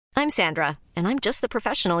I'm Sandra, and I'm just the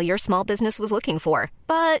professional your small business was looking for.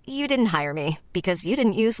 But you didn't hire me because you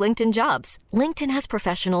didn't use LinkedIn Jobs. LinkedIn has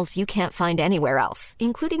professionals you can't find anywhere else,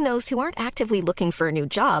 including those who aren't actively looking for a new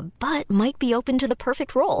job, but might be open to the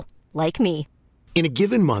perfect role, like me. In a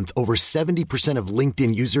given month, over 70% of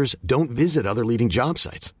LinkedIn users don't visit other leading job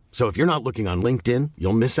sites. So if you're not looking on LinkedIn,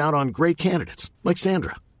 you'll miss out on great candidates like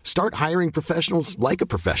Sandra. Start hiring professionals like a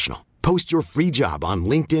professional. Post your free job on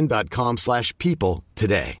linkedin.com/people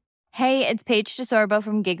today. Hey, it's Paige DeSorbo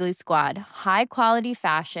from Giggly Squad. High quality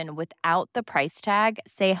fashion without the price tag.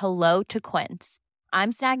 Say hello to Quince.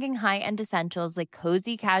 I'm snagging high-end essentials like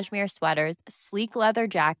cozy cashmere sweaters, sleek leather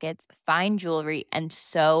jackets, fine jewelry, and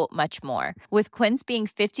so much more. With Quince being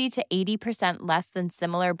 50 to 80% less than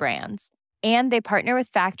similar brands. And they partner with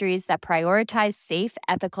factories that prioritize safe,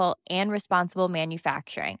 ethical, and responsible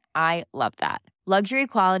manufacturing. I love that. Luxury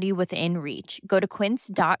quality within reach. Go to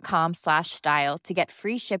quince.com/style to get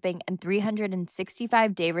free shipping and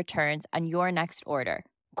 365-day returns on your next order.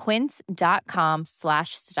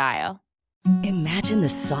 Quince.com/style. Imagine the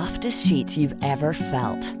softest sheets you've ever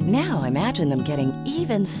felt. Now imagine them getting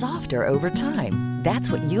even softer over time.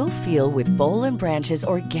 That's what you'll feel with Boll & Branch's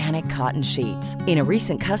organic cotton sheets. In a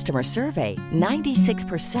recent customer survey,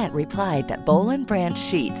 96% replied that Boll & Branch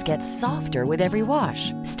sheets get softer with every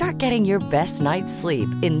wash. Start getting your best night's sleep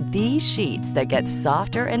in these sheets that get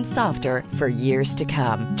softer and softer for years to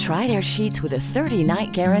come. Try their sheets with a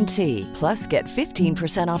 30-night guarantee. Plus, get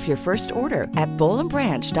 15% off your first order at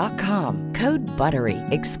bollandbranch.com. Code BUTTERY.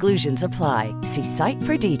 Exclusions apply. See site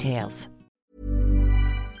for details.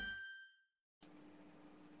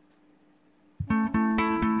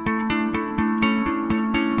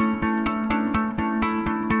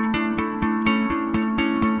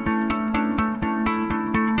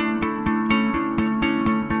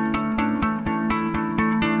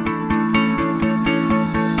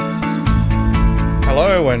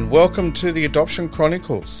 Hello and welcome to the Adoption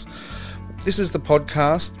Chronicles. This is the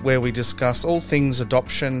podcast where we discuss all things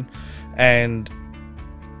adoption and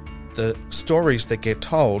the stories that get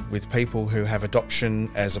told with people who have adoption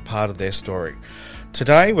as a part of their story.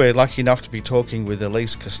 Today we're lucky enough to be talking with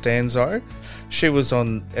Elise Costanzo. She was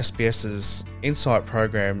on SBS's Insight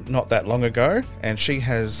program not that long ago, and she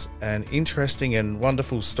has an interesting and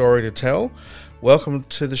wonderful story to tell. Welcome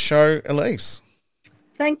to the show, Elise.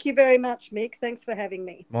 Thank you very much, Mick. Thanks for having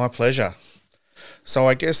me. My pleasure. So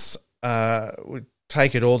I guess we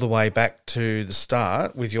take it all the way back to the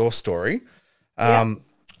start with your story. Are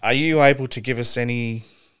you able to give us any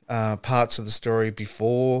parts of the story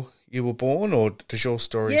before you were born, or does your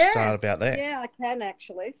story start about that? Yeah, I can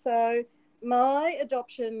actually. So my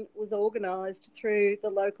adoption was organised through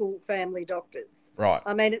the local family doctors. Right.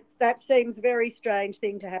 I mean, that seems a very strange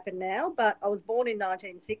thing to happen now, but I was born in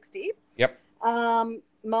 1960. Yep.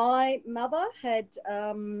 My mother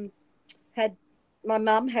my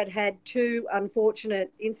mum had two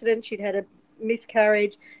unfortunate incidents. She'd had a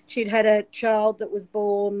miscarriage. She'd had a child that was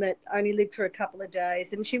born that only lived for a couple of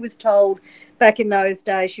days, and she was told back in those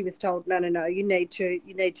days, she was told, no, you need to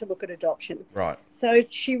look at adoption. Right. So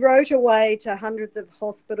she wrote away to hundreds of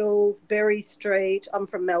hospitals, Berry Street. I'm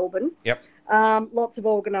from Melbourne. Yep. Lots of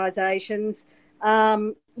organisations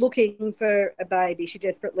looking for a baby. She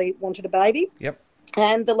desperately wanted a baby. Yep.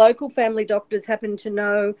 And the local family doctors happened to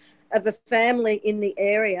know of a family in the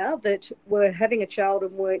area that were having a child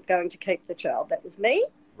and weren't going to keep the child. That was me.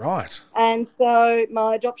 Right. And so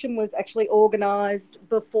my adoption was actually organised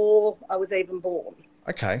before I was even born.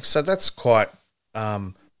 Okay, so that's quite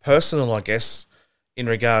personal, I guess, in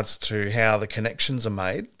regards to how the connections are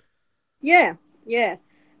made. Yeah.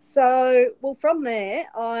 So, well, from there,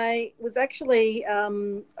 I was actually, I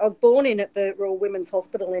was born in at the Royal Women's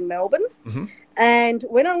Hospital in Melbourne. Mm-hmm. And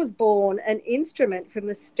when I was born, an instrument from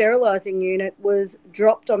the sterilising unit was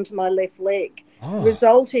dropped onto my left leg,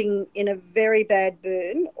 resulting in a very bad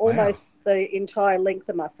burn, almost the entire length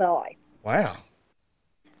of my thigh. Wow.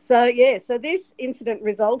 So this incident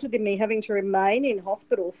resulted in me having to remain in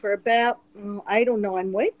hospital for about 8 or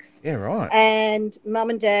 9 weeks. Yeah, right. And Mum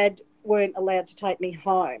and Dad weren't allowed to take me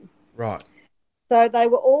home. Right. So they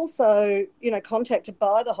were also, contacted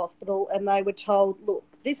by the hospital, and they were told, look,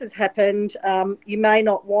 this has happened. You may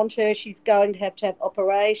not want her. She's going to have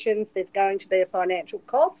operations. There's going to be a financial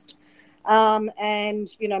cost. And,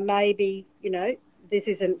 maybe, this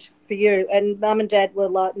isn't for you. And Mum and Dad were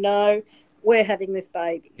like, no, we're having this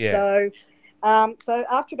baby. Yeah. So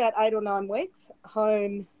after about 8 or 9 weeks,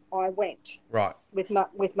 home I went. Right. With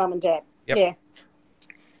Mum and Dad. Yep. Yeah.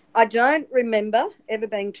 I don't remember ever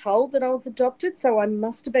being told that I was adopted, so I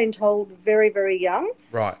must have been told very, very young.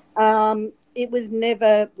 Right. It was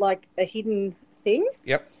never like a hidden thing.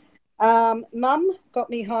 Yep. Mum got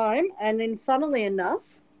me home, and then funnily enough,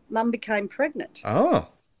 Mum became pregnant. Oh,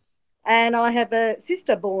 And I have a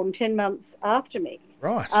sister born 10 months after me.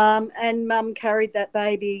 right. And Mum carried that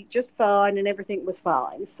baby just fine and everything was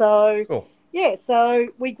fine. So, Cool. yeah, so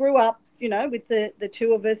we grew up, with the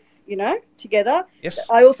two of us, together. Yes.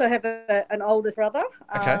 I also have an older brother,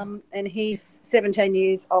 Okay. and he's 17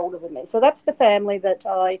 years older than me. So that's the family that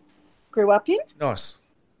I grew up in. Nice.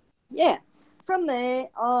 Yeah. From there,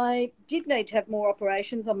 I did need to have more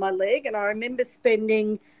operations on my leg, and I remember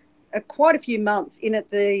spending quite a few months in at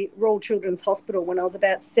the Royal Children's Hospital when I was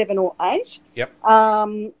about 7 or 8. Yep.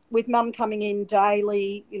 With Mum coming in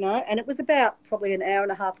daily, and it was about probably an hour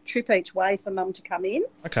and a half trip each way for Mum to come in.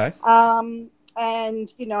 Okay. And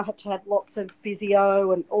I had to have lots of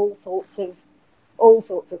physio and all sorts of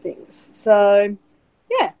things. So,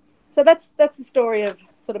 yeah. So that's the story of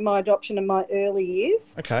sort of my adoption in my early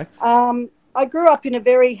years. Okay. I grew up in a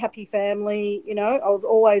very happy family. I was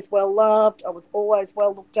always well loved. I was always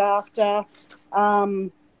well looked after.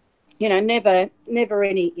 Never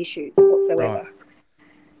any issues whatsoever. Right.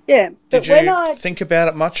 Yeah. Did you think about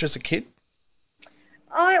it much as a kid?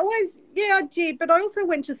 I did, but I also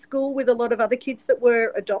went to school with a lot of other kids that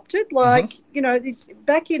were adopted. Like,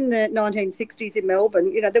 back in the 1960s in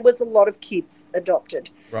Melbourne, there was a lot of kids adopted.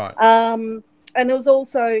 Right. And there was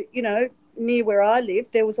also, near where I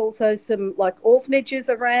lived, there was also some like orphanages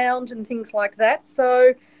around and things like that.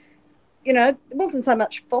 So, it wasn't so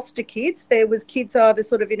much foster kids. There was kids either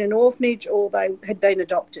sort of in an orphanage or they had been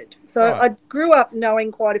adopted. So Right. I grew up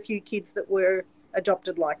knowing quite a few kids that were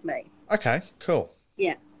adopted like me. Okay, cool.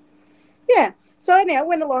 Yeah. Yeah. So anyhow, I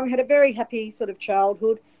went along, had a very happy sort of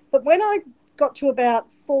childhood. But when I got to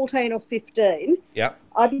about 14 or 15, Yeah.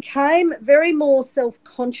 I became very more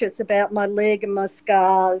self-conscious about my leg and my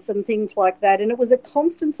scars and things like that. And it was a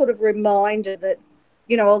constant sort of reminder that,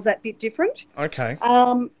 I was that bit different. Okay.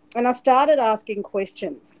 And I started asking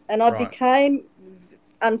questions. And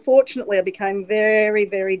unfortunately, I became very,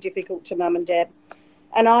 very difficult to Mum and Dad.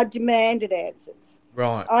 And I demanded answers.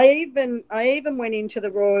 Right. I even went into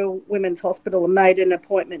the Royal Women's Hospital and made an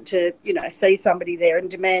appointment to, see somebody there and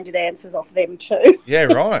demanded answers off them too. Yeah,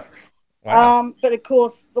 right. Wow. But of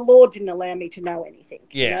course, the law didn't allow me to know anything.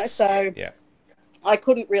 Yes. So yeah. I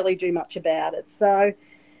couldn't really do much about it. So,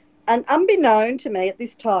 and unbeknown to me at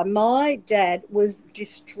this time, my dad was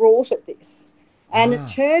distraught at this. And it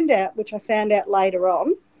turned out, which I found out later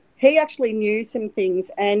on, he actually knew some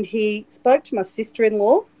things and he spoke to my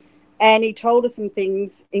sister-in-law and he told her some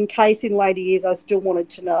things in case in later years I still wanted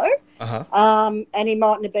to know. Uh-huh. And he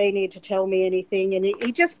mightn't have been here to tell me anything. And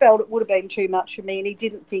he just felt it would have been too much for me and he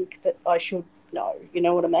didn't think that I should know. You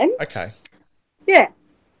know what I mean? Okay. Yeah.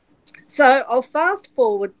 So I'll fast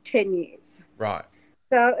forward 10 years. Right.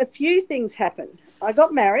 So a few things happened. I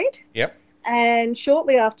got married. Yep. And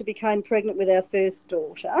shortly after became pregnant with our first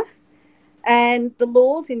daughter. And the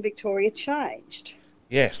laws in Victoria changed.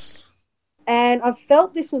 Yes. And I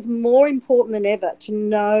felt this was more important than ever to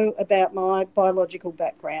know about my biological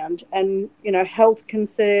background and, health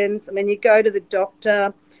concerns. I mean, you go to the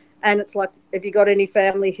doctor and it's like, have you got any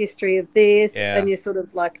family history of this? Yeah. And you're sort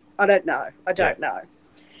of like, I don't know.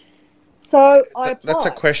 So I applied. That's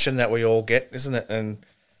a question that we all get, isn't it? And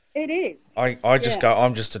it is. I just go,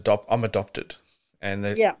 I'm adopted. And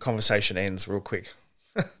the conversation ends real quick.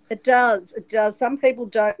 It does. Some people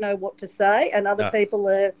don't know what to say and other people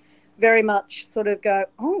are very much sort of go,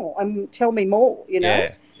 tell me more,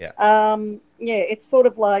 Yeah. It's sort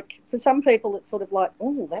of like, for some people, it's sort of like,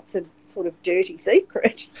 that's a sort of dirty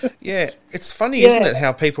secret. Yeah, it's funny, isn't it,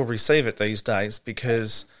 how people receive it these days,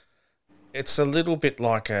 because it's a little bit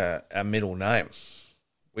like a middle name.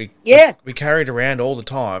 We carry it around all the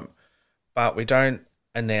time, but we don't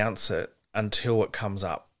announce it until it comes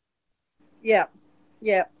up. Yeah.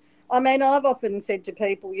 I mean, I've often said to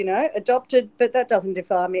people, adopted, but that doesn't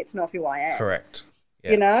define me. It's not who I am. Correct.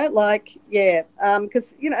 Yeah.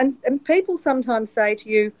 Because, and people sometimes say to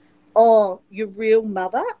you, your real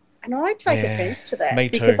mother. And I take offence to that. Me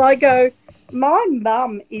too. Because I go, my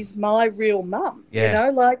mum is my real mum. Yeah.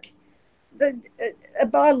 A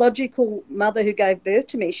biological mother who gave birth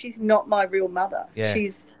to me, she's not my real mother. Yeah.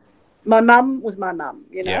 My mum was my mum,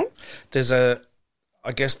 Yeah. The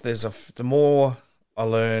more I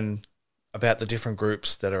learn about the different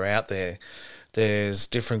groups that are out there, there's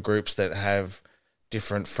different groups that have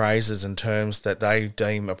different phrases and terms that they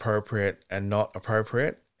deem appropriate and not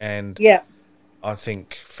appropriate. And I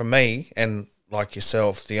think for me, and like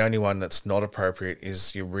yourself, the only one that's not appropriate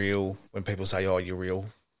is when people say, your real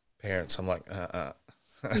parents, I'm like,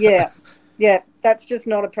 Yeah, that's just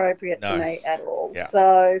not appropriate to me at all. Yeah.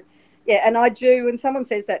 So, Yeah, and I do, when someone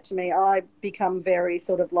says that to me, I become very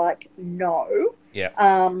sort of like, no. Yeah.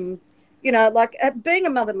 Like being a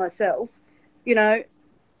mother myself, you know,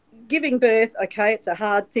 giving birth, okay, it's a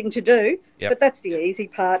hard thing to do, Yep. but that's the easy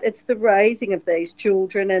part. It's the raising of these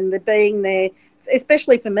children and the being there,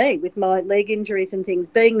 especially for me with my leg injuries and things,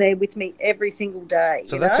 being there with me every single day.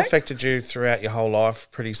 So that's affected you throughout your whole life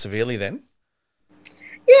pretty severely then?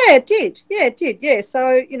 Yeah, it did. Yeah.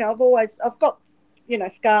 So, I've got,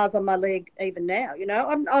 scars on my leg even now,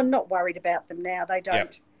 I'm not worried about them now. They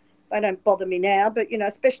don't bother me now, but,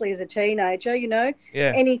 especially as a teenager,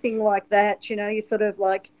 Yeah. anything like that, you sort of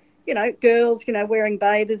like, girls, wearing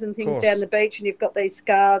bathers and things down the beach, and you've got these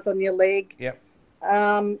scars on your leg. Yep.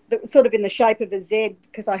 That was sort of in the shape of a Z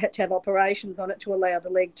because I had to have operations on it to allow the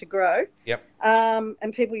leg to grow. Yep.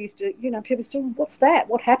 And people used to, what's that?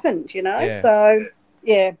 What happened? Yeah. So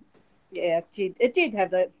yeah, it did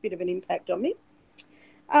have a bit of an impact on me.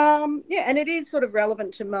 And it is sort of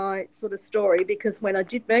relevant to my sort of story because when I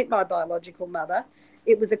did meet my biological mother,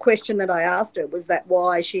 it was a question that I asked her, was that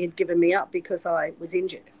why she had given me up because I was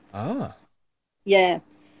injured? Ah. Yeah.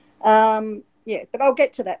 But I'll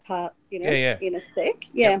get to that part, in a sec.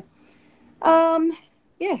 Yeah.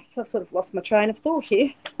 Yep. So I've sort of lost my train of thought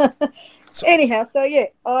here. Anyhow,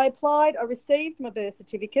 I applied, I received my birth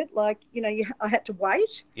certificate. Like, I had to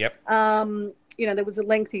wait. Yep. There was a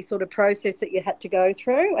lengthy sort of process that you had to go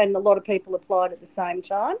through, and a lot of people applied at the same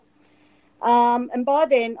time. And by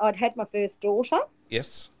then I'd had my first daughter.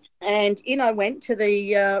 Yes. And in I went to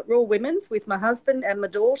the Royal Women's with my husband and my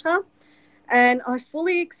daughter. And I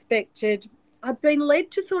fully expected, I'd been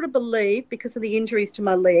led to sort of believe, because of the injuries to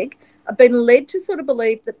my leg, I've been led to sort of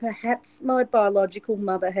believe that perhaps my biological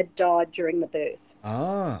mother had died during the birth.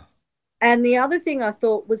 Ah. And the other thing I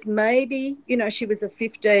thought was maybe, she was a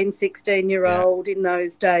 15, 16-year-old in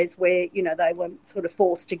those days where, they were sort of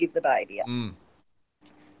forced to give the baby up. Mm.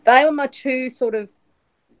 They were my two sort of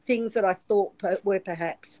things that I thought were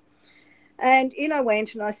perhaps. And in I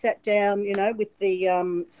went and I sat down, with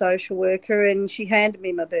the social worker, and she handed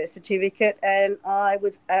me my birth certificate, and I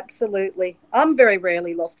was I'm very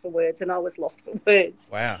rarely lost for words, and I was lost for words.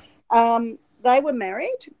 Wow. They were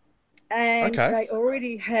married, and Okay. they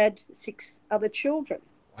already had 6 other children.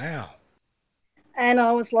 Wow. And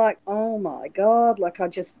I was like, oh, my God, like I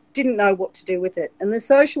just didn't know what to do with it. And the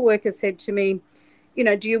social worker said to me,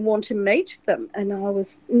 do you want to meet them? And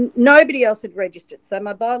nobody else had registered. So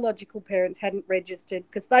my biological parents hadn't registered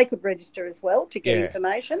because they could register as well to get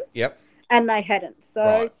information. Yep. And they hadn't.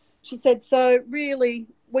 So she said, so really,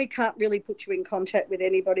 we can't really put you in contact with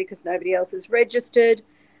anybody because nobody else has registered.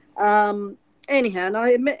 Anyhow, and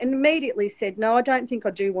I immediately said, no, I don't think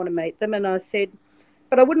I do want to meet them. And I said,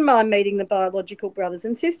 but I wouldn't mind meeting the biological brothers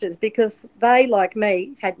and sisters because they, like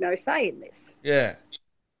me, had no say in this. Yeah.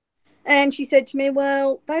 And she said to me,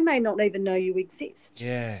 well, they may not even know you exist.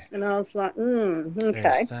 Yeah. And I was like, okay.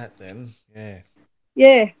 There's that then. Yeah.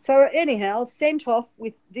 Yeah. So anyhow, I was sent off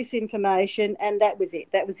with this information, and that was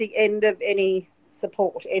it. That was the end of any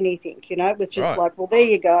support, anything, It was just like, well, there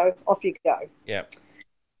you go. Off you go. Yeah.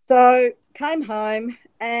 So came home,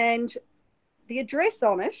 and the address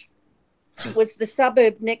on it was the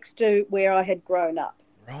suburb next to where I had grown up.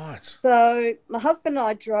 Right. So my husband and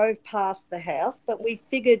I drove past the house, but we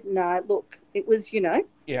figured, no, look, it was,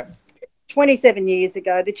 27 years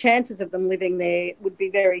ago. The chances of them living there would be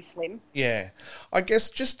very slim. Yeah. I guess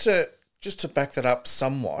just to back that up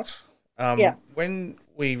somewhat, when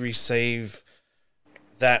we receive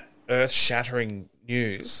that earth-shattering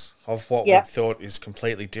news of what we thought is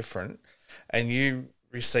completely different, and you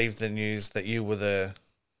received the news that you were the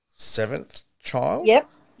 7th child? Yep.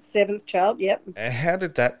 7th child, yep. How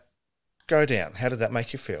did that go down? How did that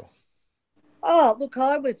make you feel? Oh, look,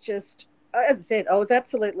 I was just, as I said, I was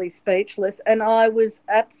absolutely speechless, and I was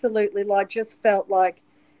absolutely just felt like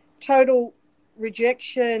total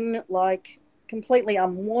rejection, like completely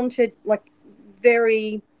unwanted, like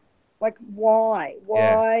very, like why?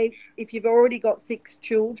 Why, if you've already got 6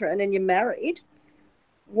 children and you're married,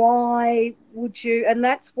 why would you? And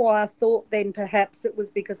that's why I thought then perhaps it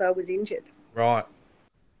was because I was injured. Right.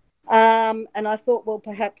 And I thought, well,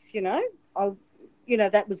 perhaps,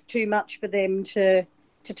 that was too much for them to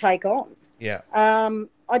take on. Yeah.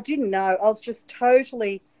 I didn't know. I was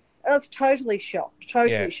totally shocked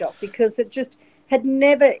because it just had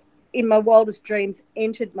never in my wildest dreams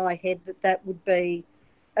entered my head that would be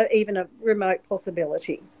even a remote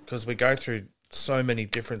possibility. Because we go through so many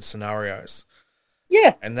different scenarios.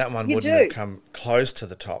 Yeah. And that one wouldn't have come close to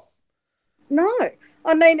the top. No.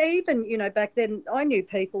 I mean, even, back then I knew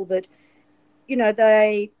people that,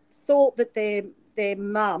 they thought that their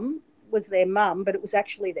mum was their mum, but it was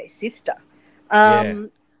actually their sister. Yeah.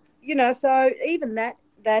 You know, so even that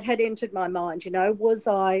had entered my mind, you know, was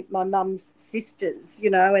I my mum's sisters, you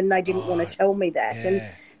know, and they didn't want to Right. tell me that. And,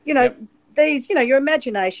 Yeah. you know, Yep. these, you know, your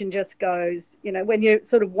imagination just goes, you know, when you're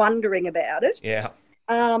sort of wondering about it. Yeah.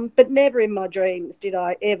 But never in my dreams did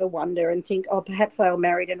I ever wonder and think, oh, perhaps they were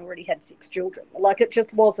married and already had 6 children. Like, it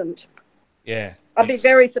just wasn't. Yeah. I'd be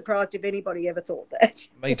very surprised if anybody ever thought that.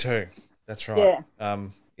 Me too. That's right. Yeah.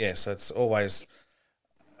 Yeah, so it's always,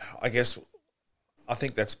 I guess, I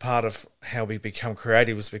think that's part of how we become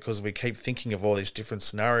creative, is because we keep thinking of all these different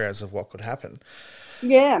scenarios of what could happen.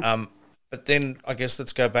 Yeah. But then I guess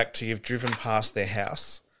let's go back to, you've driven past their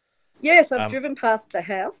house. Yes, I've driven past the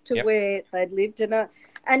house to Yep. where they'd lived,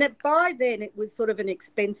 by then it was sort of an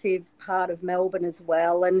expensive part of Melbourne as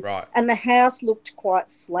well, and Right. and the house looked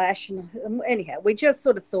quite flash. And anyhow, we just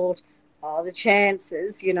sort of thought, oh, the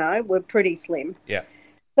chances, you know, were pretty slim. Yeah.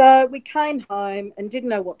 So we came home and didn't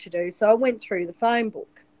know what to do. So I went through the phone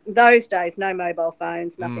book. Those days, no mobile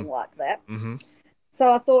phones, nothing like that. Mm-hmm.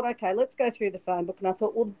 So I thought, okay, let's go through the phone book. And I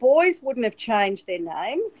thought, well, the boys wouldn't have changed their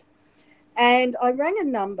names. And I rang a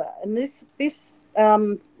number, and this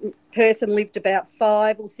person lived about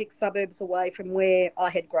 5 or 6 suburbs away from where I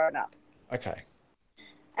had grown up. Okay.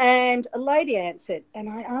 And a lady answered, and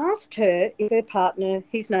I asked her if her partner,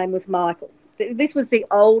 his name was Michael. This was the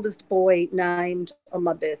oldest boy named on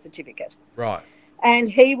my birth certificate. Right. And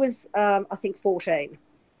he was, I think, 14.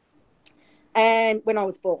 And when I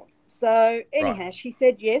was born. So anyhow, Right. she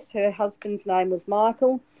said, yes, her husband's name was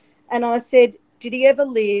Michael. And I said, did he ever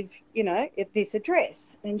live, you know, at this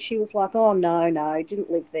address? And she was like, oh, no, he didn't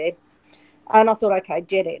live there. And I thought, okay,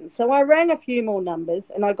 dead end. So I rang a few more numbers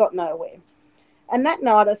and I got nowhere. And that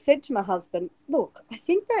night I said to my husband, look, I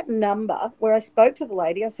think that number where I spoke to the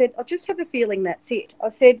lady, I said, I just have a feeling that's it. I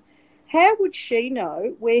said, how would she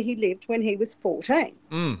know where he lived when he was 14?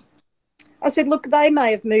 I said, look, they may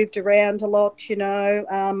have moved around a lot, you know,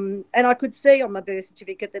 and I could see on my birth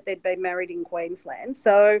certificate that they'd been married in Queensland.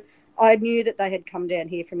 So I knew that they had come down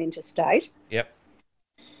here from interstate. Yep.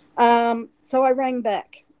 So I rang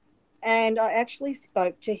back and I actually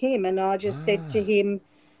spoke to him, and I just said to him,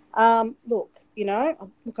 look, you know,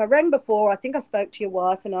 I rang before. I think I spoke to your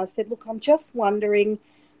wife, and I said, look, I'm just wondering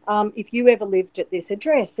if you ever lived at this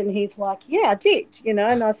address. And he's like, yeah, I did, you know.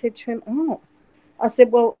 And I said to him, oh. I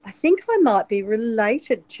said, well, I think I might be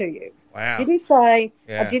related to you. Wow. I didn't say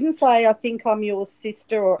I think I'm your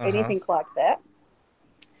sister or anything like that.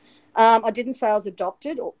 I didn't say I was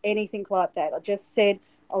adopted or anything like that. I just said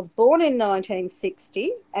I was born in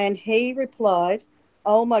 1960, and he replied,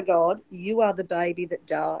 oh, my God, you are the baby that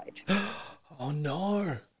died. Oh,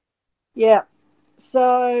 no. Yeah.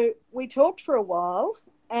 So we talked for a while,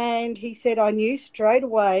 and he said, I knew straight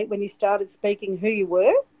away when you started speaking who you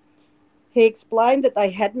were. He explained that they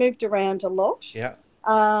had moved around a lot. Yeah.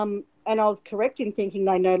 And I was correct in thinking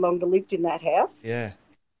they no longer lived in that house. Yeah.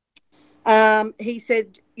 He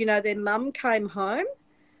said, you know, their mum came home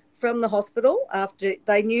from the hospital after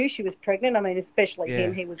they knew she was pregnant. I mean, especially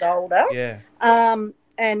him, he was older. Yeah.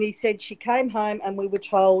 And he said she came home and we were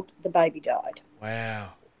told the baby died.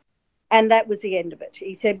 Wow. And that was the end of it.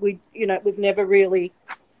 He said it was never really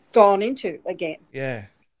gone into again. Yeah.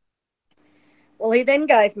 Well, he then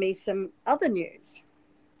gave me some other news.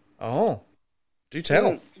 Oh, do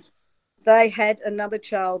tell. They had another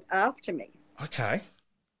child after me. Okay.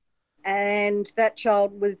 And that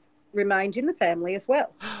child remained in the family as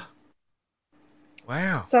well.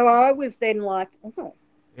 Wow. So I was then like, oh,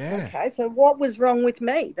 Yeah. okay, so what was wrong with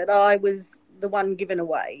me that I was the one given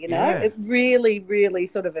away, you know? Yeah. It really, really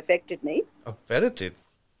sort of affected me. I bet it did.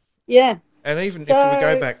 Yeah. And even if we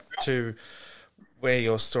go back to where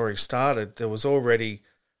your story started, there was already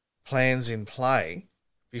plans in play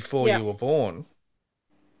before you were born.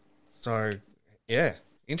 So, yeah,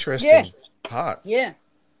 interesting part. Yeah.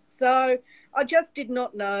 So I just did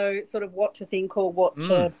not know sort of what to think or what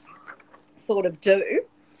to sort of do.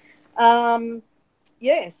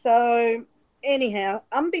 So anyhow,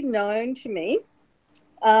 unbeknown to me,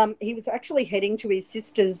 he was actually heading to his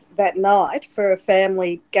sister's that night for a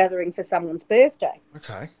family gathering for someone's birthday.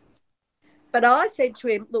 Okay. But I said to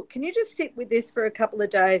him, look, can you just sit with this for a couple of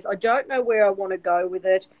days? I don't know where I want to go with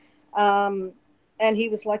it. And he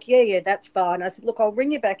was like, yeah, that's fine. I said, look, I'll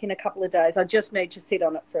ring you back in a couple of days. I just need to sit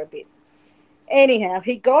on it for a bit. Anyhow,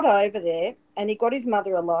 he got over there and he got his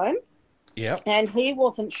mother alone. Yeah. And he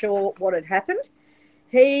wasn't sure what had happened.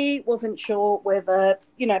 He wasn't sure whether,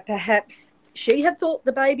 perhaps she had thought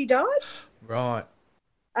the baby died. Right.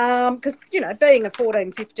 Because, being a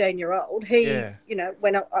 14, 15-year-old, he,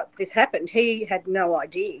 when this happened, he had no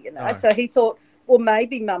idea, No. So he thought, Or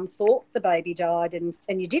maybe Mum thought the baby died and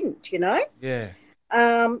you didn't, you know? Yeah.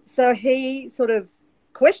 So he sort of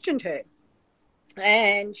questioned her,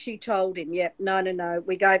 and she told him, yep, no,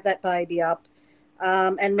 we gave that baby up.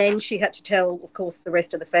 And then she had to tell, of course, the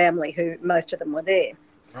rest of the family, who most of them were there.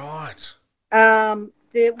 Right.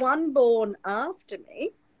 The one born after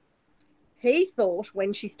me, he thought,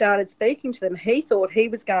 when she started speaking to them, he thought he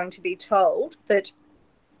was going to be told that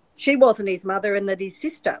she wasn't his mother and that his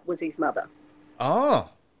sister was his mother. Oh.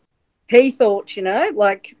 He thought, you know,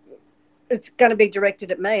 like, it's going to be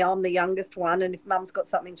directed at me. I'm the youngest one, and if Mum's got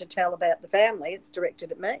something to tell about the family, it's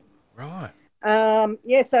directed at me. Right.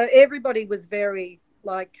 Yeah, so everybody was very,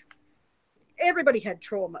 like, everybody had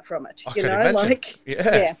trauma from it, I you can know, imagine. like,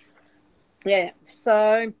 yeah.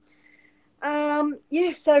 So,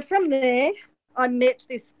 so from there, I met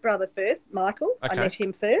this brother first, Michael. Okay. I met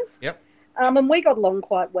him first. Yep. And we got along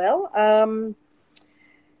quite well.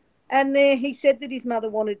 And there he said that his mother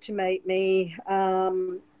wanted to meet me.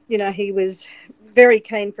 You know, he was very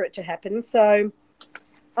keen for it to happen. So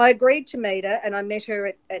I agreed to meet her, and I met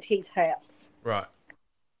her at his house. Right.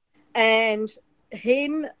 And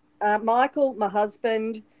him, Michael, my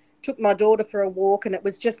husband, took my daughter for a walk, and it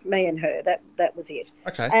was just me and her. That was it.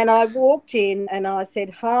 Okay. And I walked in and I said,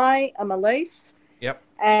 "Hi, I'm Elise." Yep.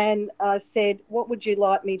 And I said, "What would you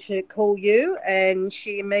like me to call you?" And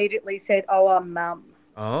she immediately said, "Oh, I'm Mum."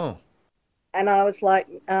 Oh. And I was like,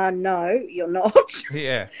 "No, you're not."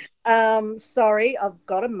 Yeah. Sorry, I've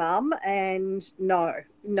got a mum, and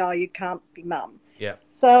no, you can't be Mum. Yeah.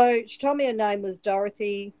 So she told me her name was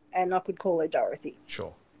Dorothy, and I could call her Dorothy.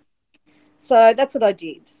 Sure. So that's what I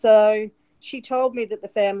did. So she told me that the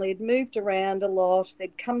family had moved around a lot.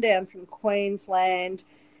 They'd come down from Queensland.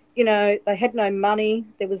 You know, they had no money.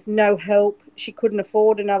 There was no help. She couldn't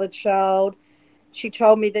afford another child. She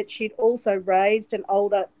told me that she'd also raised an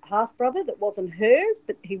older half-brother that wasn't hers,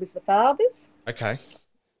 but he was the father's. Okay.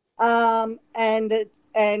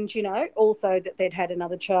 And you know, also that they'd had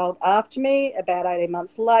another child after me about 18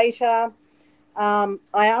 months later. I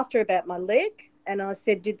asked her about my leg, and I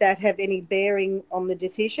said, did that have any bearing on the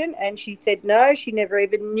decision? And she said, no, she never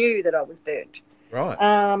even knew that I was burnt.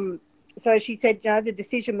 Right. So she said, no, the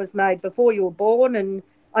decision was made before you were born, and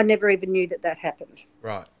I never even knew that happened.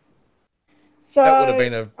 Right. So that would have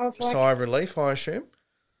been a sigh of relief, I assume.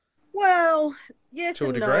 Well, yes to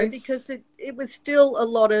and a degree? No, because it was still a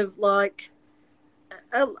lot of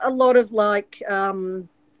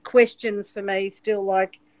questions for me. Still,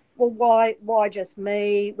 like, well, why just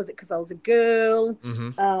me? Was it because I was a girl?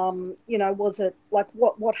 Mm-hmm. You know, was it like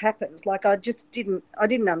what happened? Like, I didn't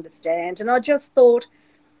understand, and I just thought,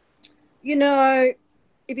 you know,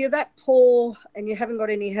 if you're that poor and you haven't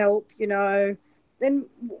got any help, you know, then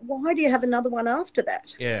why do you have another one after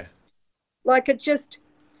that? Yeah. Like,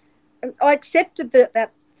 I accepted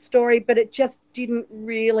that story, but it just didn't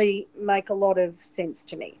really make a lot of sense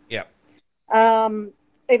to me. Yeah.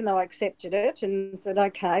 Even though I accepted it and said,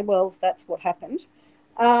 okay, well, that's what happened.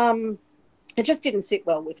 It just didn't sit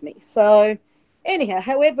well with me. So anyhow,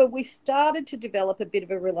 however, we started to develop a bit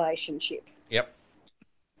of a relationship. Yep.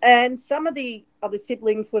 And some of the other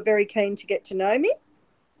siblings were very keen to get to know me.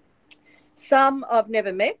 Some I've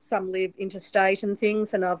never met. Some live interstate and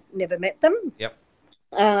things, and I've never met them. Yep.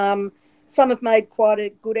 Some have made quite a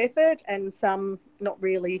good effort, and some not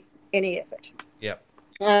really any effort. Yep.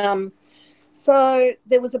 So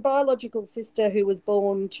there was a biological sister who was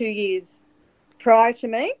born 2 years prior to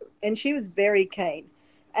me, and she was very keen.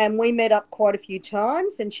 And we met up quite a few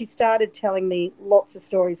times, and she started telling me lots of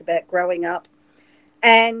stories about growing up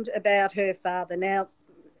and about her father. Now,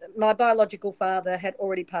 my biological father had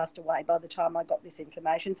already passed away by the time I got this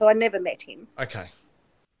information, so I never met him. Okay.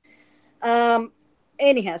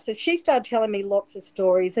 Anyhow, so she started telling me lots of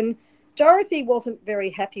stories, and Dorothy wasn't very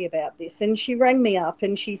happy about this, and she rang me up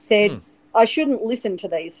and she said, I shouldn't listen to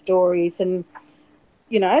these stories and,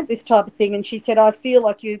 you know, this type of thing. And she said, I feel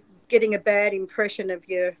like you're getting a bad impression of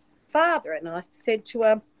your father. And I said to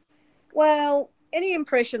her, well, any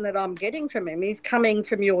impression that I'm getting from him is coming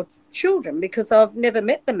from your children, because I've never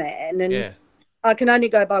met the man, and I can only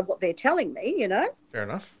go by what they're telling me, you know. Fair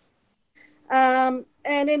enough.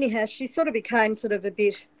 And anyhow, she sort of became sort of a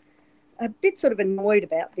bit sort of annoyed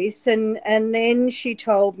about this, and then she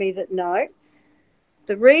told me that no,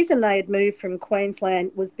 the reason they had moved from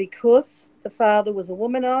Queensland was because the father was a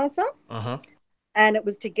womanizer, and it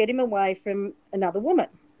was to get him away from another woman.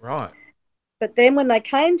 Right. But then when they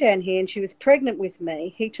came down here and she was pregnant with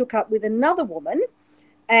me, he took up with another woman,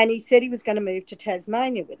 and he said he was going to move to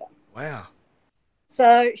Tasmania with her. Wow.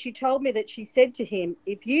 So she told me that she said to him,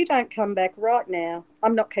 if you don't come back right now,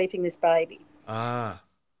 I'm not keeping this baby. Ah.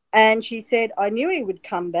 And she said, I knew he would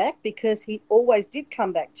come back because he always did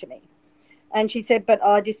come back to me. And she said, but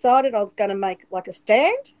I decided I was going to make like a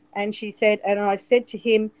stand. And she said, and I said to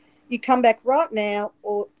him, you come back right now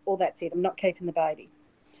or that's it. I'm not keeping the baby.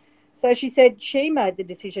 So she said she made the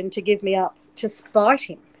decision to give me up to spite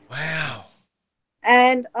him. Wow.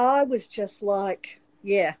 And I was just like,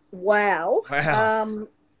 yeah, wow. Wow.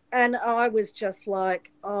 And I was just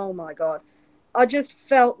like, oh, my God. I just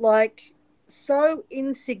felt like so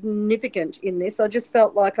insignificant in this. I just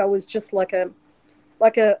felt like I was just like a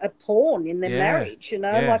pawn in their marriage, you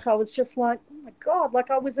know, like I was just like, oh my God,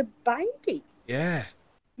 like I was a baby. Yeah.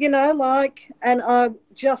 You know, like, and I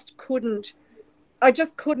just couldn't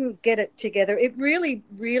get it together. It really,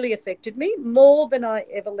 really affected me more than I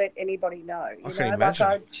ever let anybody know. I can imagine.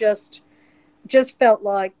 Like I just felt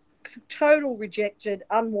like total rejected,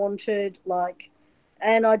 unwanted, like,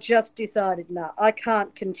 and I just decided, no, I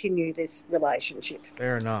can't continue this relationship.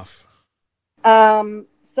 Fair enough.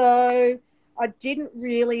 So I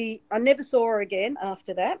never saw her again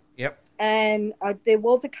after that. Yep. And there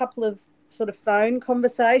was a couple of sort of phone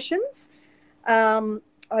conversations.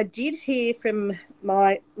 I did hear from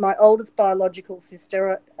my oldest biological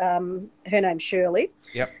sister, her name's Shirley.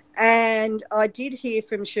 Yep. And I did hear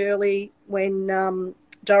from Shirley when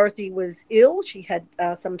Dorothy was ill. She had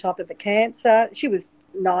some type of a cancer. She was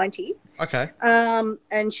 90. Okay.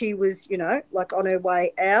 And she was, you know, like on her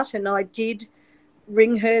way out. And I did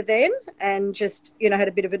ring her then and just, you know, had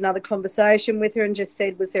a bit of another conversation with her and just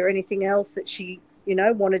said, was there anything else that she, you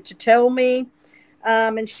know, wanted to tell me?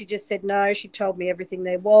 And she just said no. She told me everything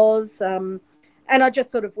there was. And I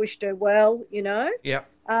just sort of wished her well, you know. Yeah.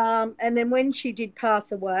 And then when she did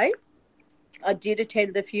pass away, I did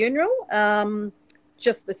attend the funeral,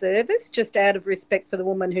 just the service, just out of respect for the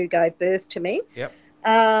woman who gave birth to me. Yep.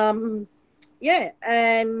 But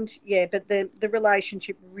the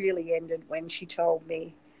relationship really ended when she told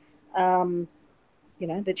me, you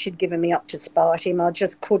know, that she'd given me up to spite him. I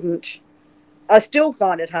just couldn't. I still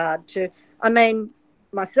find it hard to. I mean,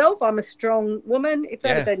 myself, I'm a strong woman. If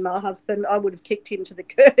that had been my husband, I would have kicked him to the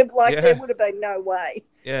curb. Like there would have been no way.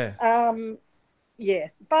 Yeah.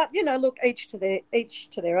 But you know, look, each to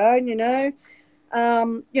their own. You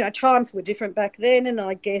know, times were different back then, and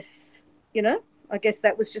I guess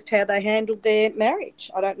that was just how they handled their marriage.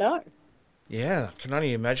 I don't know. Yeah, I can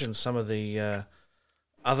only imagine some of the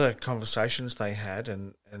other conversations they had,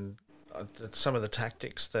 and some of the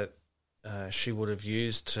tactics that she would have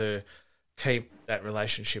used to keep that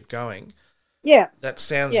relationship going. Yeah. That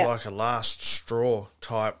sounds like a last straw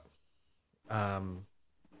type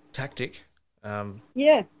tactic. And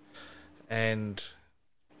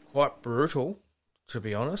quite brutal, to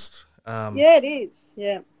be honest. It is.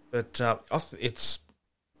 Yeah. But it's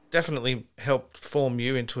definitely helped form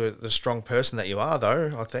you into the strong person that you are,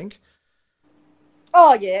 though, I think.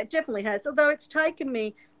 Oh, yeah, it definitely has. Although it's taken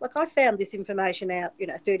me, like I found this information out,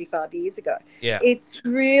 35 years ago. Yeah. It's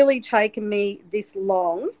really taken me this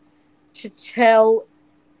long to tell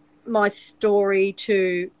my story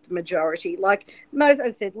to the majority. Like as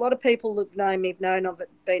I said, a lot of people that know me have known of it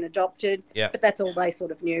being adopted, but that's all they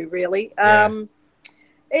sort of knew, really. Yeah.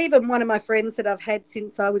 Even one of my friends that I've had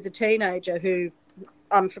since I was a teenager, who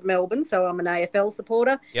I'm from Melbourne, so I'm an AFL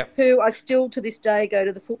supporter, who I still to this day go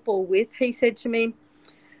to the football with, he said to me,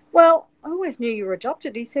 well, I always knew you were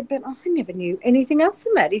adopted. He said, but I never knew anything else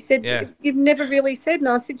than that. He said, you've never really said. And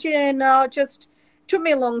I said, no, it just took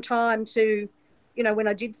me a long time to, when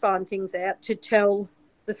I did find things out, to tell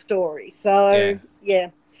the story. So,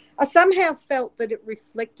 I somehow felt that it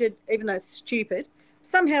reflected, even though it's stupid,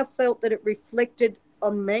 somehow felt that it reflected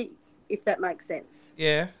on me, if that makes sense.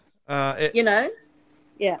 Yeah.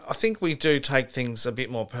 Yeah. I think we do take things a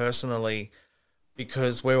bit more personally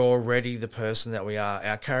because we're already the person that we are.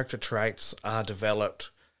 Our character traits are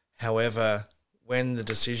developed. However, when the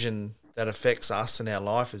decision that affects us in our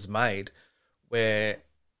life is made, we're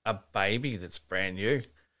a baby that's brand new,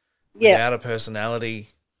 without a personality,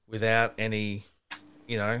 without any,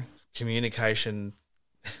 communication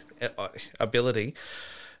ability,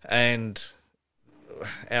 and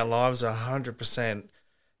our lives are 100%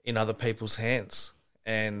 in other people's hands.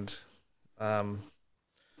 And I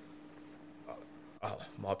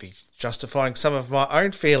might be justifying some of my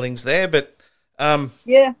own feelings there, but no,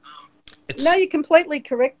 you're completely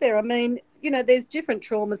correct there. I mean, there's different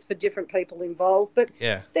traumas for different people involved, but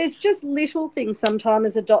there's just little things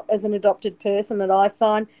sometimes as an adopted person that I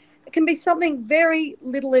find it can be something very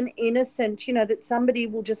little and innocent, that somebody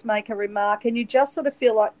will just make a remark and you just sort of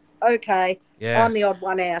feel like, okay, I'm the odd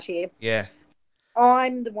one out here. Yeah.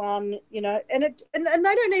 I'm the one, and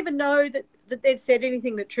they don't even know that they've said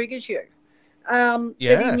anything that triggers you. But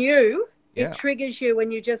in you, it triggers you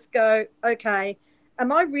and you just go, okay,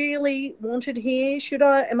 am I really wanted here?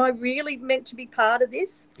 Am I really meant to be part of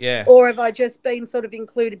this? Yeah. Or have I just been sort of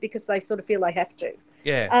included because they sort of feel they have to?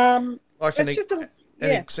 Yeah. Like an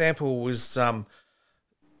example was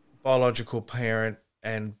biological parent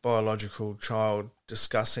and biological child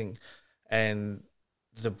discussing, and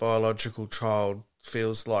the biological child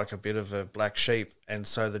feels like a bit of a black sheep, and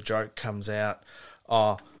so the joke comes out,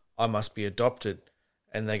 oh, I must be adopted.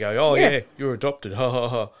 And they go, oh, yeah you're adopted, ha,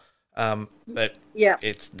 ha, ha. But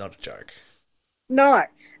it's not a joke. No,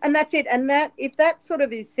 and that's it. And that if that sort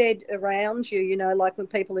of is said around you, you know, like when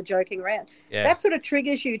people are joking around, that sort of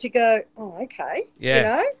triggers you to go, oh, okay. Yeah. You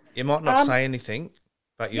know? You might not say anything,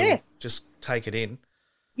 but you'll just take it in.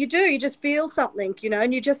 You do. You just feel something, you know,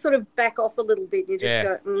 and you just sort of back off a little bit. And you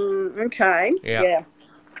just go, okay. Yeah.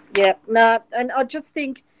 Yeah. No, and I just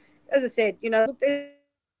think, as I said, you know, there's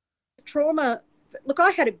trauma. Look,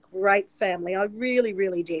 I had a great family. I really,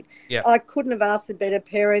 really did. Yeah. I couldn't have asked for better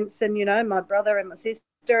parents, and, you know, my brother and my sister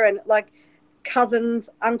and, like, cousins,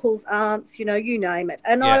 uncles, aunts, you know, you name it.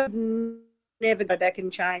 And I would never go back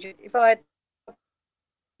and change it. If I had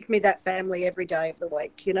give me that family every day of the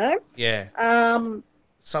week, you know? Yeah.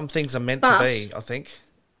 Some things are meant to be, I think.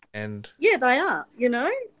 And yeah, they are, you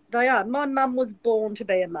know? They are. My mum was born to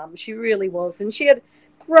be a mum. She really was. And she had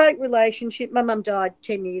great relationship. My mum died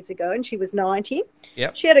 10 years ago and she was 90.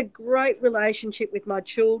 Yep. She had a great relationship with my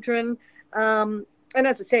children. And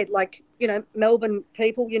as I said, like, you know, Melbourne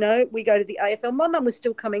people, you know, we go to the AFL. My mum was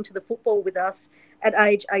still coming to the football with us at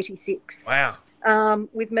age 86. Wow.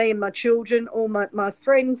 With me and my children. All my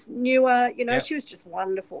friends knew her. You know, she was just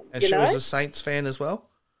wonderful. And she was a Saints fan as well?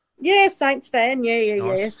 Yeah, Saints fan. Yeah.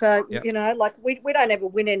 Nice. So, you know, like we don't ever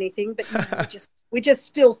win anything, but we just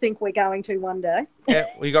still think we're going to one day. Yeah,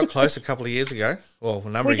 we got close a couple of years ago. Well, a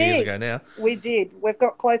number of years ago now. We did. We've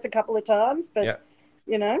got close a couple of times, but,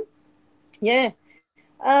 you know,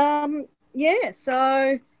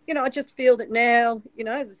 so, you know, I just feel that now, you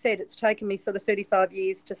know, as I said, it's taken me sort of 35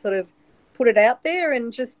 years to sort of put it out there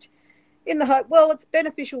and just in the hope, well, it's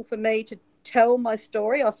beneficial for me to tell my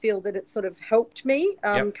story. I feel that it sort of helped me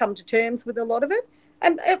come to terms with a lot of it.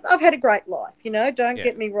 And I've had a great life, you know, don't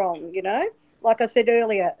get me wrong, you know. Like I said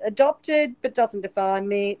earlier, adopted, but doesn't define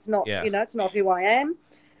me. It's not, you know, it's not who I am.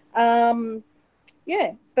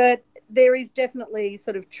 But there is definitely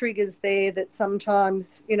sort of triggers there that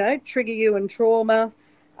sometimes, you know, trigger you and trauma.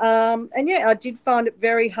 And, I did find it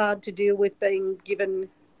very hard to deal with being given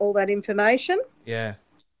all that information. Yeah.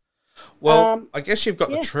 Well, I guess you've got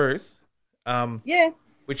the truth.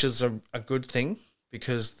 Which is a good thing,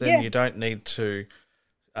 because then you don't need to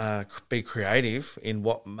be creative in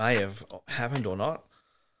what may have happened or not.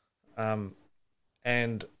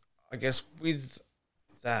 And I guess with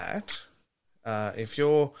that, if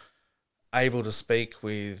you're able to speak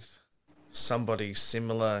with somebody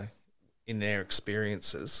similar in their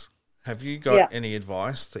experiences, have you got any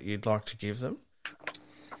advice that you'd like to give them?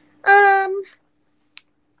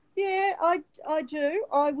 Yeah, I do.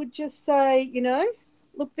 I would just say, you know,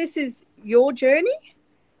 look, this is your journey.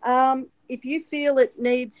 If you feel it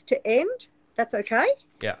needs to end, that's okay.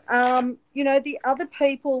 Yeah. You know, the other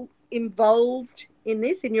people involved in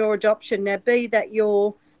this, in your adoption, now be that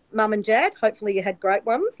your mum and dad, hopefully you had great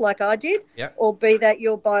ones like I did, or be that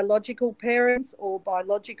your biological parents or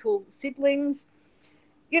biological siblings,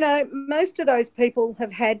 you know, most of those people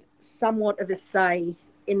have had somewhat of a say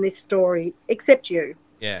in this story, except you.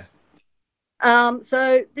 Yeah.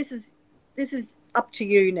 So this is up to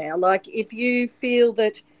you now. Like, if you feel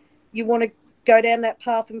that you want to go down that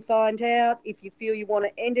path and find out, if you feel you want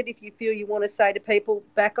to end it, if you feel you want to say to people,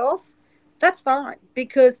 back off, that's fine,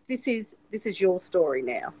 because this is your story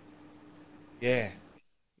now. Yeah,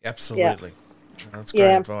 absolutely. That's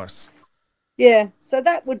great advice. Yeah, so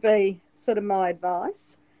that would be sort of my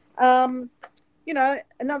advice. You know,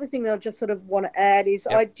 another thing that I just sort of want to add is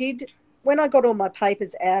I did, when I got all my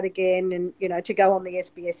papers out again and, you know, to go on the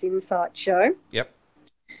SBS Insight show. Yep.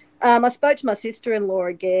 I spoke to my sister-in-law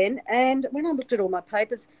again, and when I looked at all my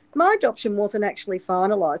papers, my adoption wasn't actually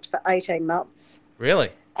finalised for 18 months.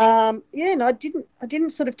 Really? And I didn't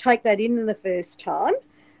sort of take that in the first time.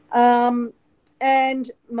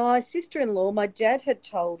 And my sister-in-law, my dad had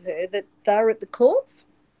told her that they were at the courts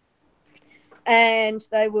and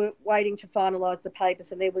they were waiting to finalise the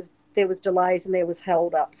papers, and there was delays and there was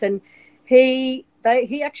hold-ups. And he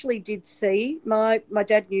actually did see my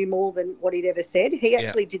dad knew more than what he'd ever said. He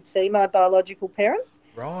actually did see my biological parents.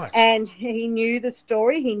 Right. And he knew the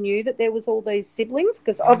story. He knew that there was all these siblings,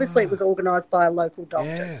 because obviously it was organised by a local doctor.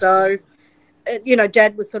 Yes. So, you know,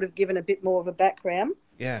 Dad was sort of given a bit more of a background.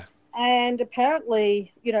 Yeah. And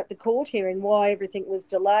apparently, at the court hearing, why everything was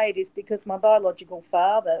delayed is because my biological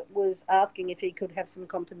father was asking if he could have some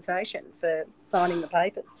compensation for signing the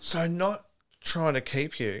papers. So not trying to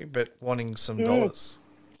keep you, but wanting some dollars.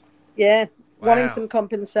 Yeah, wow. Wanting some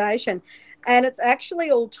compensation. And it's actually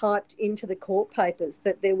all typed into the court papers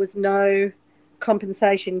that there was no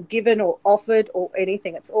compensation given or offered or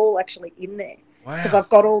anything. It's all actually in there. Wow. Because I've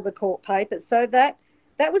got all the court papers. So that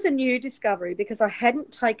was a new discovery because I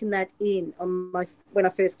hadn't taken that in when I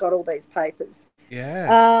first got all these papers.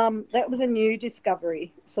 Yeah. That was a new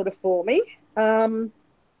discovery sort of for me.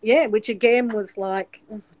 Which again was like,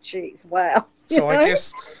 oh, geez, wow. So I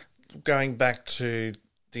guess going back to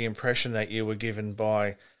the impression that you were given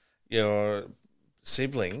by your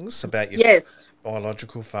siblings about your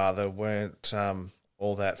biological father weren't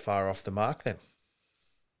all that far off the mark then?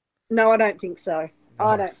 No, I don't think so.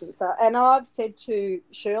 I don't think so. And I've said to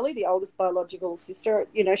Shirley, the oldest biological sister,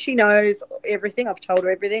 she knows everything. I've told her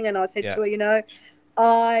everything. And I said to her,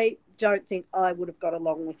 I don't think I would have got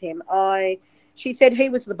along with him. She said he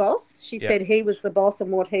was the boss. She said he was the boss and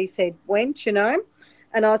what he said went,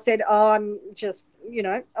 And I said, I'm just,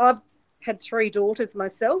 I've had 3 daughters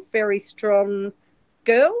myself, very strong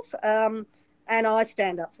girls. And I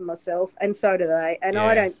stand up for myself and so do they. And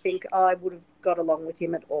I don't think I would have got along with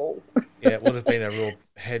him at all. Yeah, it would have been a real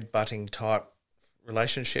head-butting type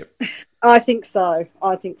relationship. I think so.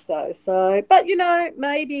 So, but,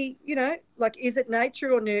 maybe, like, is it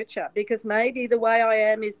nature or nurture? Because maybe the way I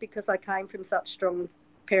am is because I came from such strong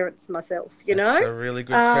parents myself, That's a really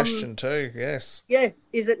good question too, yes. Yeah,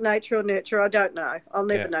 is it nature or nurture? I don't know. I'll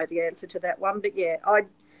never know the answer to that one. But,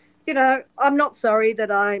 I'm not sorry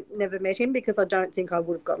that I never met him because I don't think I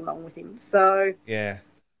would have got along with him. So,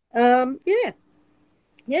 well,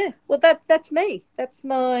 that's me. That's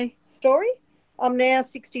my story. I'm now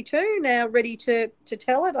 62, now ready to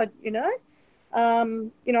tell it. I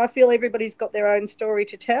feel everybody's got their own story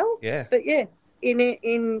to tell. Yeah. But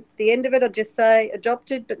in the end of it, I just say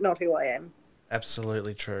adopted, but not who I am.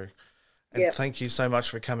 Absolutely true. And thank you so much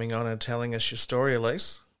for coming on and telling us your story,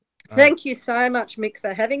 Elise. Thank you so much, Mick,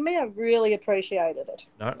 for having me. I really appreciated it.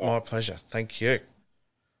 No, my pleasure. Thank you.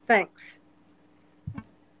 Thanks.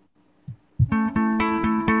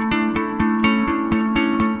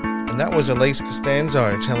 And that was Elise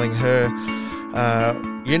Costanzo telling her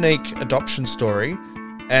unique adoption story.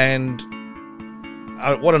 And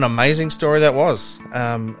what an amazing story that was.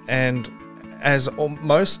 And as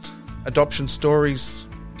most adoption stories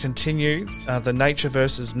continue, the nature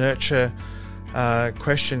versus nurture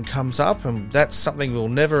question comes up, and that's something we'll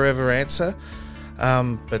never ever answer.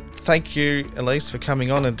 But thank you, Elise, for coming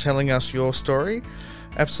on and telling us your story.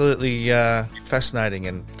 Absolutely fascinating,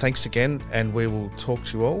 and thanks again, and we will talk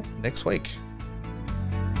to you all next week.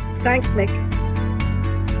 Thanks, Mick.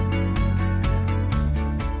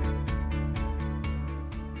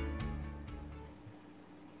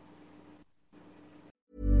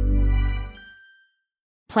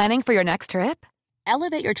 Planning for your next trip?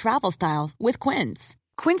 Elevate your travel style with Quince.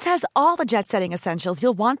 Quince has all the jet-setting essentials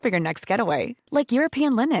you'll want for your next getaway, like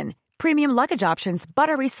European linen, premium luggage options,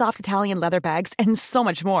 buttery soft Italian leather bags, and so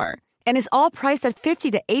much more. And is all priced at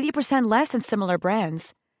 50 to 80% less than similar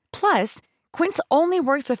brands. Plus, Quince only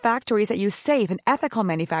works with factories that use safe and ethical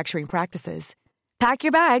manufacturing practices. Pack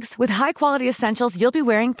your bags with high-quality essentials you'll be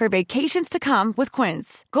wearing for vacations to come with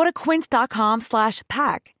Quince. Go to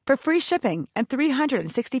quince.com/pack for free shipping and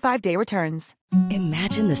 365-day returns.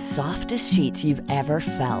 Imagine the softest sheets you've ever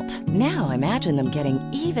felt. Now imagine them getting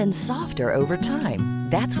even softer over time.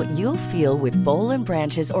 That's what you'll feel with Boll &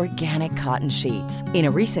 Branch's organic cotton sheets. In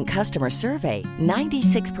a recent customer survey,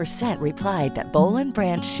 96% replied that Boll &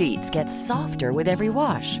 Branch sheets get softer with every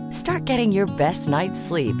wash. Start getting your best night's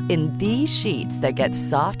sleep in these sheets that get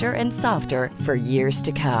softer and softer for years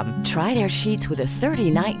to come. Try their sheets with a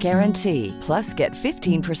 30-night guarantee. Plus, get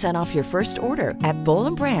 15% off your first order at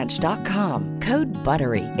bollandbranch.com. Code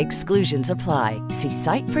BUTTERY. Exclusions apply. See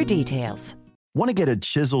site for details. Want to get a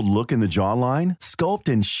chiseled look in the jawline? Sculpt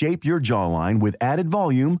and shape your jawline with added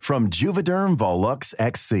volume from Juvederm Volux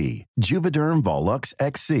XC. Juvederm Volux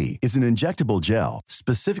XC is an injectable gel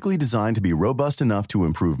specifically designed to be robust enough to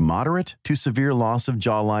improve moderate to severe loss of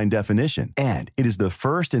jawline definition. And it is the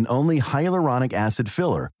first and only hyaluronic acid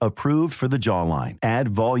filler approved for the jawline. Add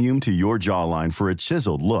volume to your jawline for a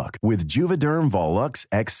chiseled look with Juvederm Volux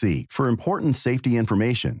XC. For important safety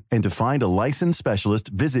information and to find a licensed specialist,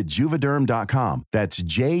 visit Juvederm.com Juvederm.com. That's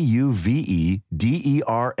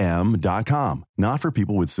Juvederm.com. Not for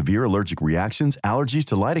people with severe allergic reactions, allergies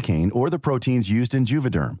to lidocaine, or the proteins used in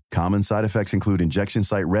Juvederm. Common side effects include injection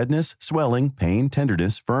site redness, swelling, pain,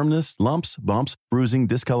 tenderness, firmness, lumps, bumps, bruising,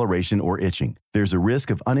 discoloration, or itching. There's a risk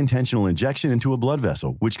of unintentional injection into a blood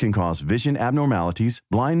vessel, which can cause vision abnormalities,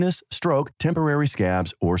 blindness, stroke, temporary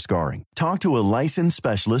scabs, or scarring. Talk to a licensed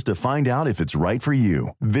specialist to find out if it's right for you.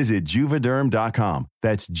 Visit Juvederm.com.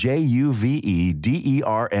 That's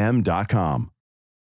Juvederm.com.